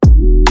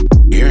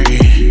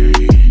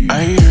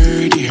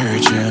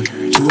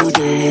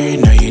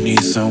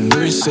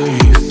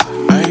safe.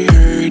 I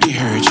heard he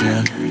hurt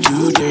you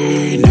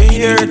today. Now you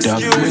need a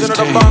doctor's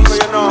taste.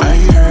 I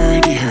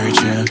heard he hurt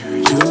you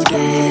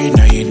today.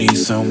 Now you need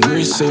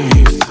somewhere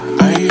safe.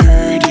 I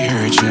heard he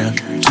hurt you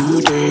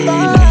today.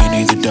 Now you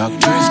need the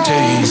doctor's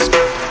taste.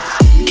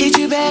 Hit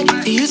you back,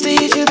 he used to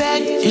hit you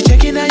back. You're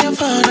checking on your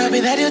phone,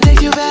 hoping that he'll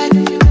text you back.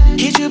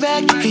 Hit you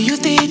back, he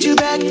used to hit you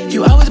back.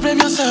 You always blame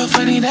yourself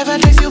when he never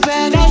texts you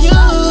back. Now you,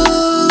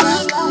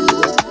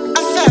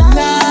 I said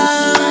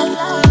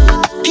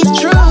now, he's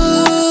true.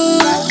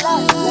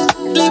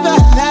 Live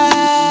out now.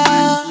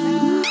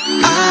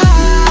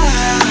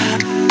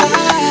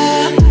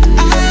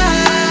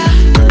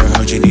 Girl,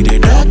 heard you need a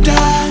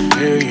doctor.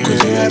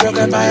 Cause you got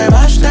broken by a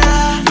monster.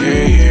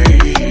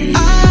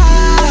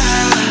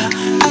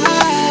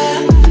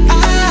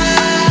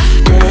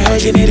 Girl,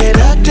 heard you need a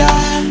doctor.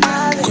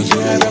 Cause you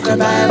got broken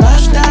by a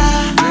monster.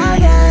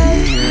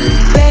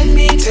 Let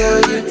me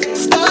tell you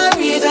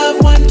stories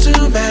of one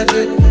to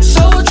manhood.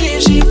 So dream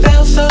she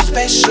felt so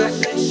special,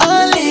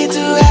 only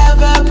to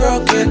have a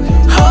broken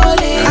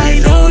holy. I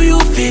know you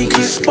think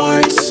it's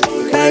sports,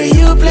 but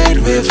you played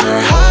with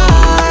her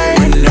heart.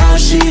 And now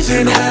she's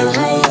in her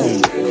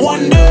room,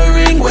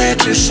 wondering where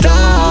to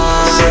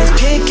start. She's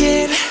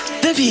kicking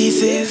the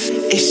pieces,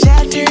 it's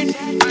shattered,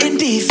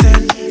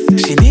 indecent.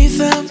 She needs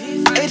some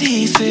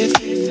adhesive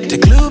to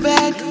glue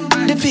back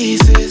the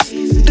pieces.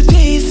 The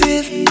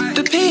pieces,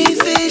 the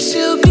pieces,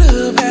 she'll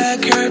glue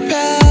back her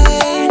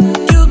pain.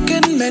 You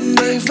can mend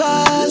a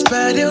vase,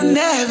 but it'll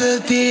never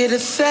be the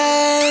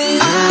same.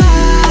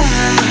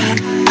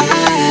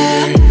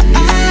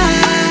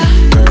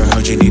 Girl,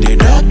 heard you need a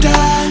doctor.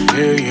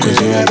 Cause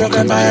you got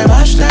broken by a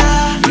monster.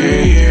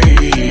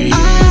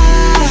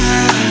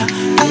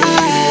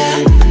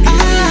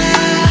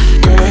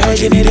 Girl, heard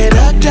you need a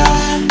doctor.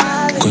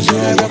 Cause you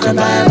got broken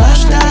by a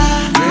monster.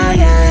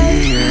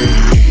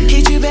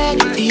 Hit you back,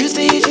 he used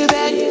to hit you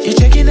back. You're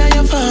checking on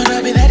your phone,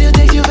 hoping that he'll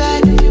text you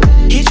back.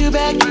 Hit you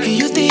back, he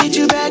used to hit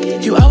you back.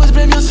 You always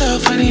blame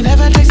yourself when he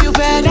never texts you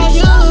back. Now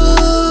you,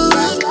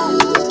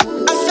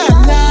 I said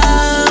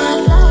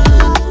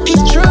now,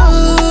 he's true.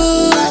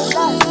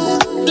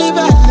 Live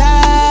out now.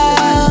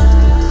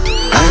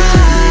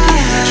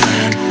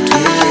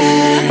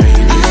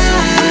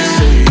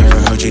 Girl,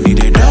 heard you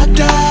need a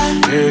doctor.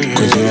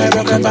 Cause you got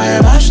broken by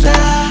a monster.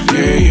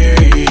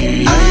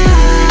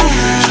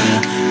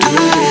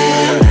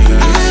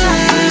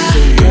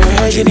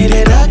 You need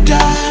a doctor.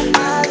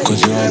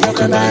 Cause you got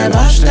broken by a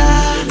monster.